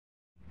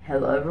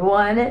Hello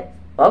everyone,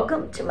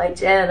 welcome to my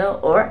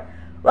channel or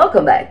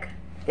welcome back.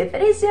 If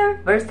it is your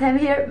first time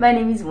here, my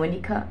name is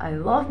Monica. I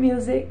love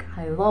music,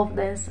 I love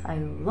dance, I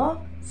love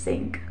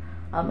sing.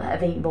 I'm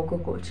having vocal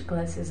coach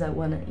classes, I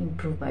want to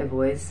improve my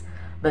voice.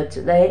 But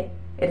today,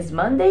 it is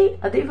Monday,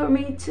 a day for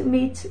me to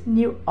meet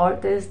new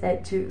artists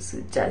that you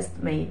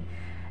suggest me.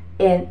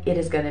 And it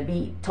is gonna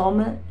be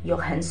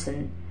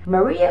Johansson.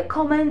 Maria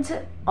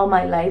commented on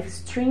my live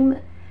stream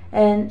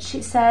and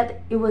she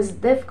said it was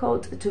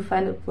difficult to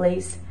find a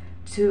place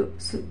to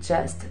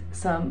suggest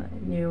some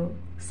new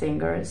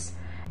singers,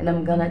 and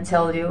I'm gonna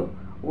tell you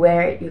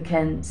where you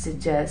can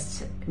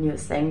suggest new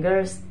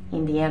singers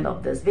in the end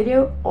of this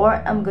video, or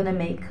I'm gonna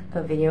make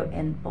a video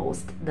and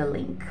post the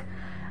link.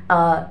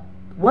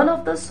 One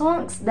of the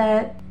songs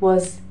that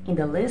was in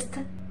the list,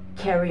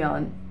 Carry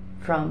On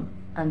from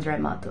Andre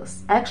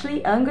Matos. Actually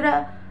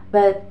Angra,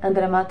 but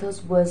Andre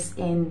Matos was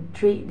in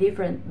 3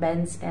 different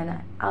bands and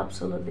I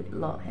absolutely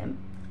love him.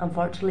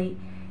 Unfortunately,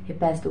 he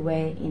passed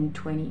away in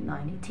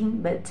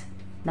 2019, but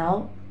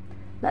now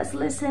let's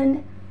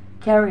listen.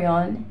 Carry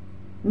On.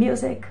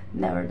 Music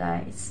never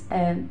dies,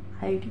 and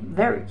I'm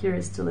very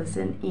curious to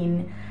listen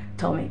in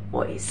Tommy's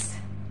voice.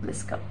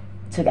 Let's go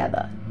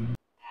together.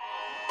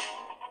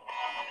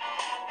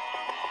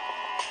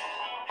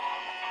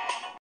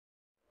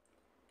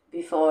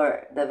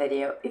 Before the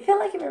video, if you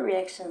like my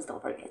reactions,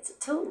 don't forget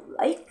to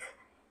like,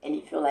 and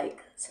if you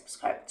like,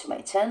 subscribe to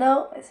my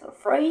channel. It's for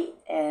free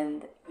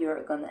and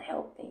you're gonna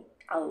help me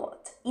a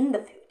lot in the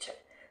future.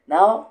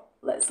 Now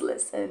let's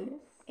listen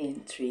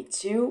in 3,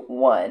 2,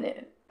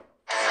 1.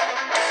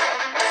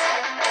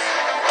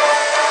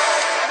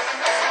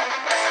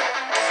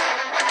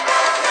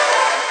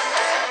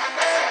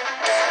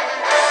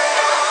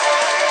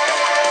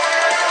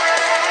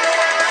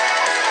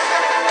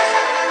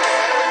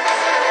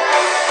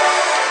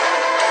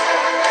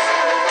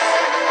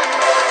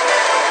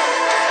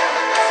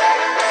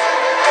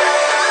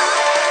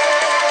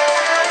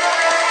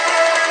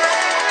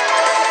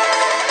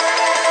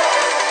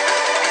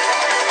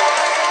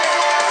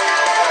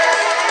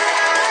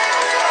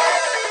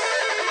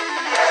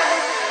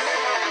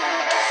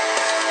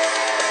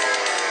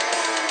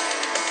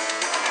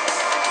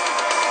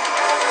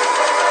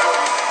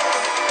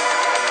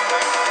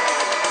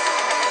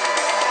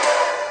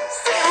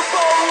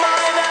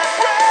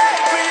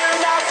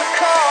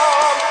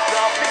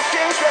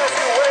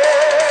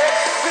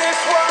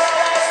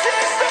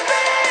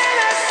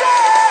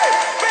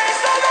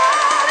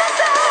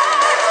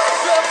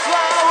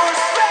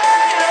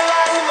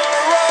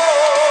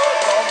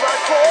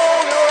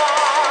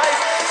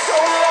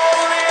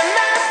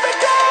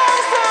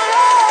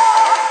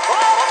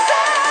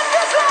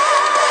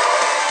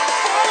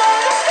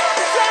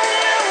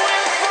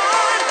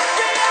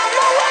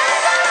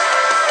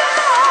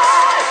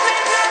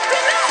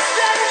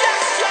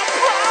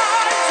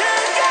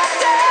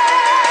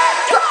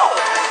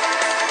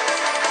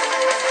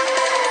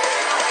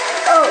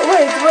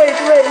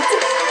 Wait.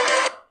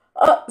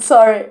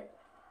 Sorry.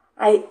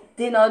 I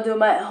did not do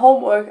my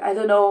homework. I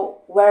don't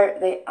know where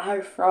they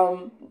are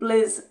from.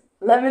 Please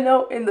let me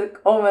know in the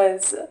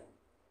comments.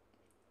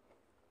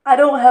 I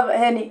don't have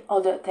any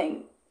other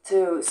thing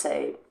to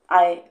say.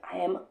 I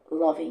am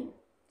loving.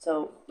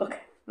 So,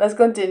 okay, let's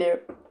continue.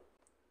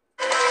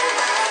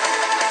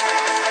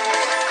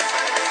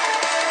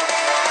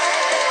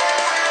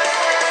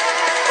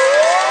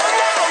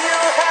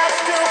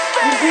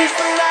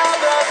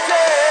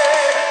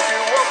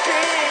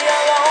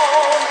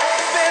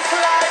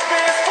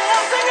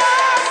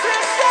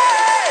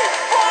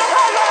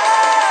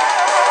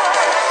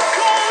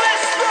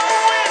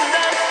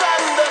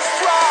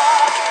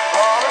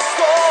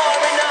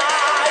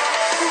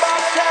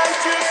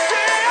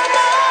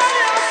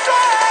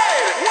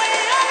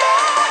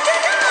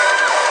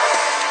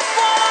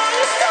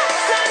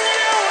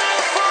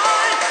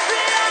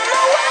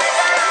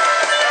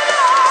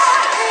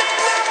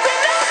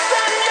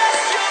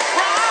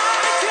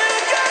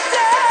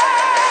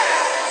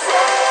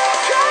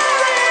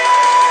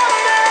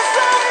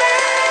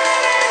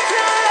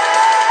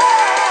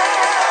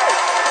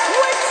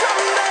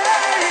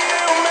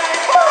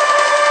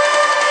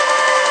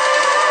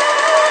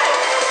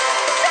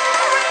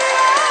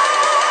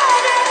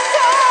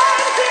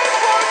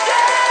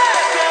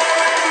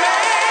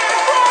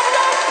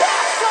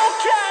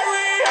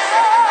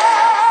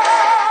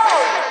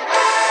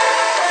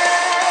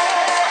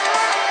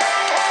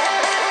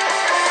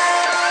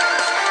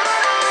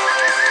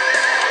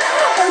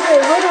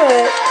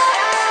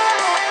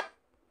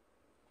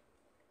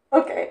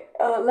 Okay,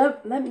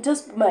 let me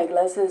just put my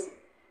glasses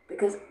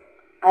because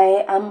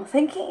I am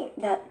thinking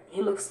that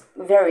he looks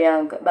very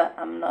young, but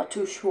I'm not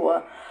too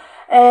sure.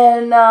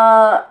 And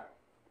I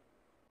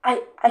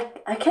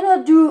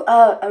cannot do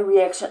a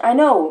reaction. I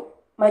know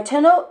my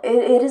channel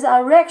it is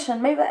a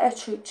reaction. Maybe I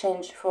should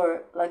change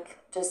for like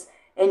just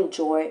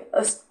enjoy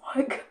a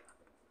song.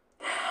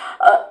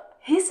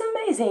 He's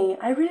amazing.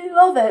 I really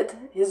love it.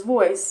 His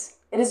voice.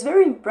 It is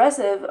very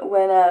impressive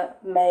when a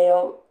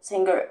male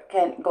singer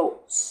can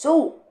go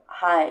so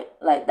high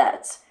like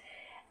that.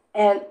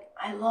 and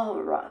I love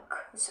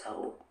rock.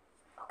 So,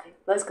 okay,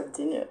 let's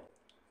continue.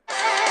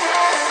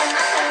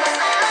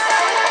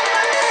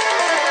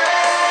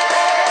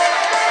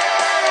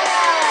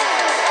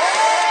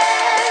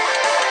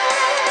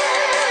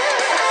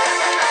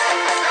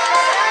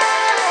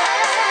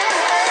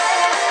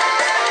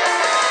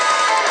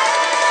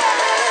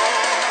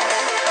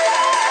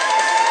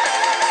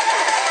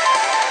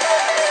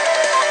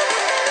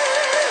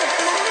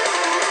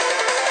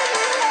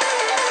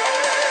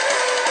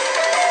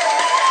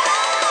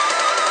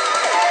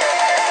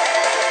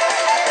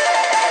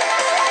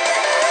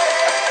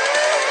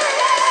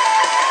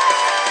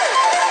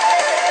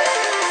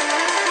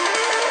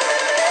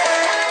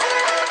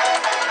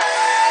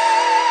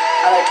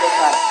 I like this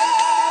part.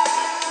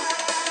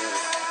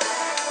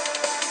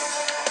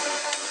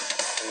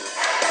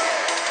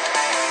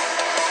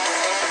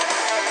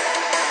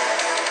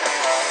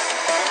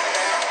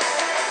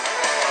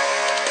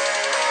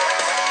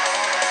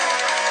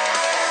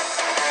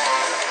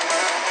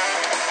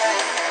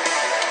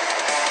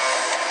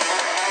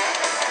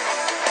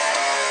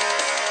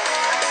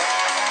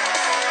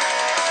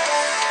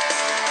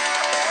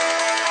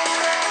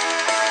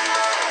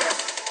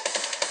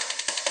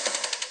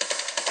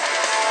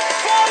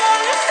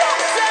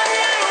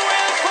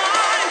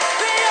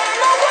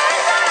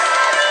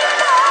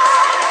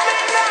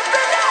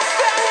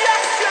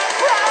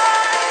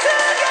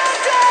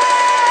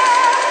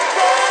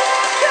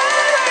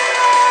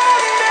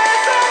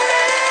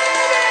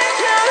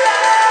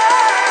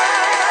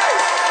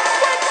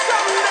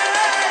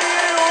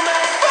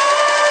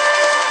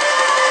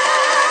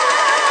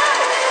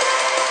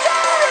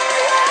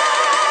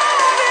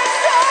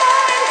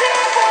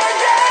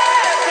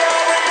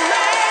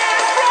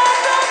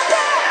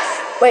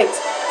 Wait,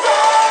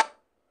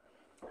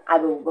 I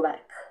will go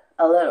back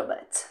a little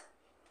bit.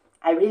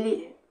 I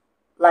really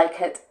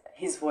like it,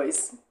 his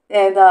voice.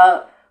 And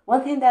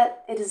one thing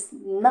that it is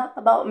not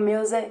about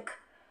music,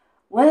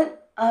 when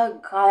a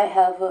guy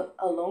have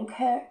a long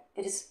hair,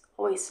 it is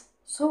always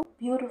so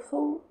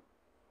beautiful,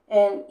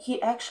 and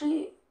he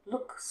actually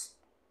looks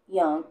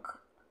young.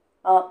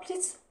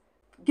 Please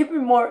give me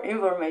more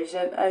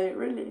information. I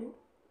really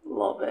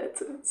love it.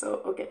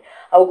 So okay,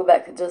 I will go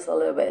back just a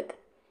little bit.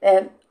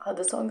 And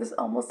the song is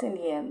almost in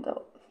the end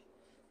though.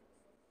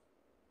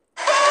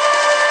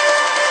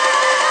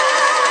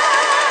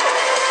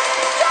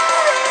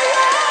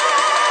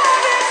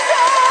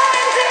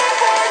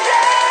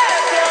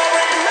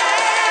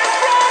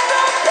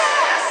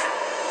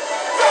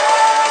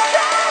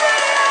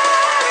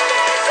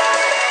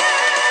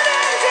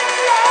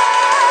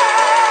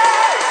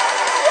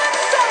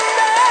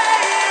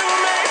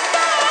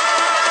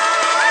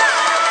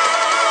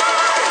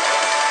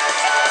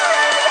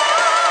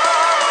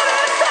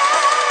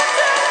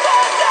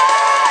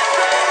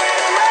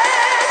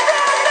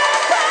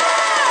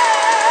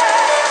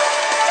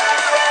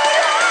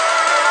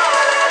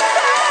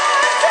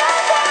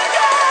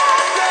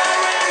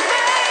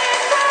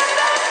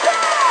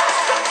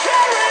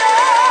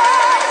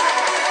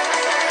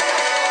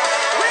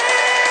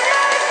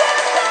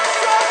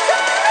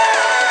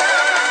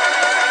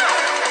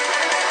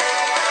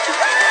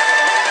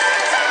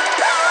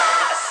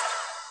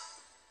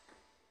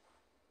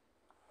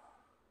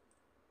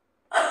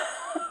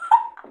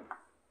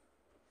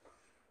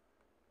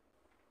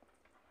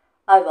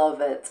 I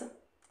love it.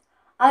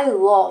 I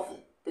love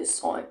this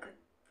song,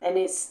 and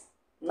it's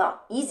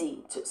not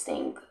easy to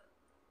sing,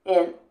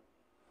 and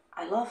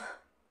I love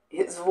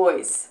his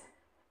voice.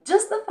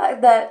 Just the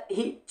fact that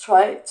he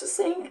tried to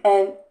sing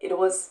and it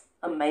was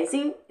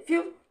amazing. If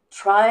you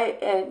try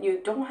and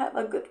you don't have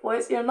a good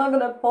voice, you're not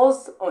gonna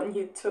post on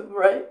YouTube,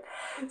 right?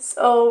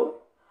 So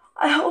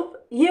I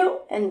hope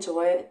you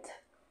enjoy it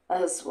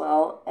as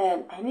well.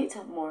 And I need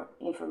some more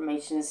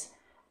informations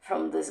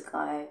from this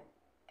guy.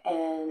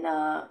 And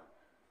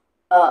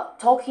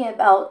talking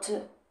about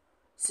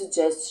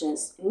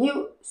suggestions,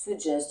 new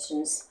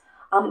suggestions,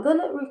 I'm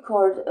gonna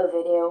record a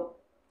video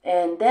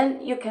and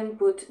then you can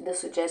put the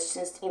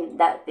suggestions in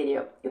that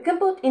video. You can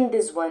put in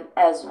this one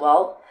as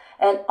well.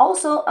 And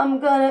also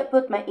I'm gonna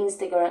put my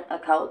Instagram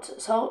account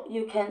so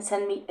you can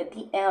send me a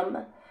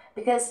DM,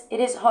 because it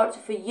is hard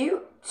for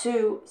you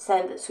to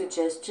send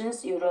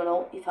suggestions. You don't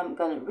know if I'm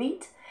gonna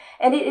read,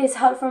 and it is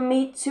hard for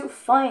me to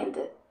find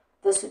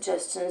the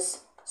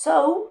suggestions.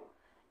 So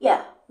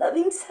yeah, that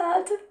being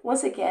said,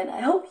 once again, I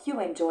hope you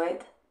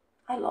enjoyed.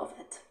 I love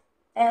it.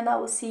 And I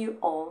will see you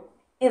all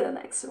in the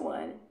next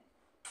one.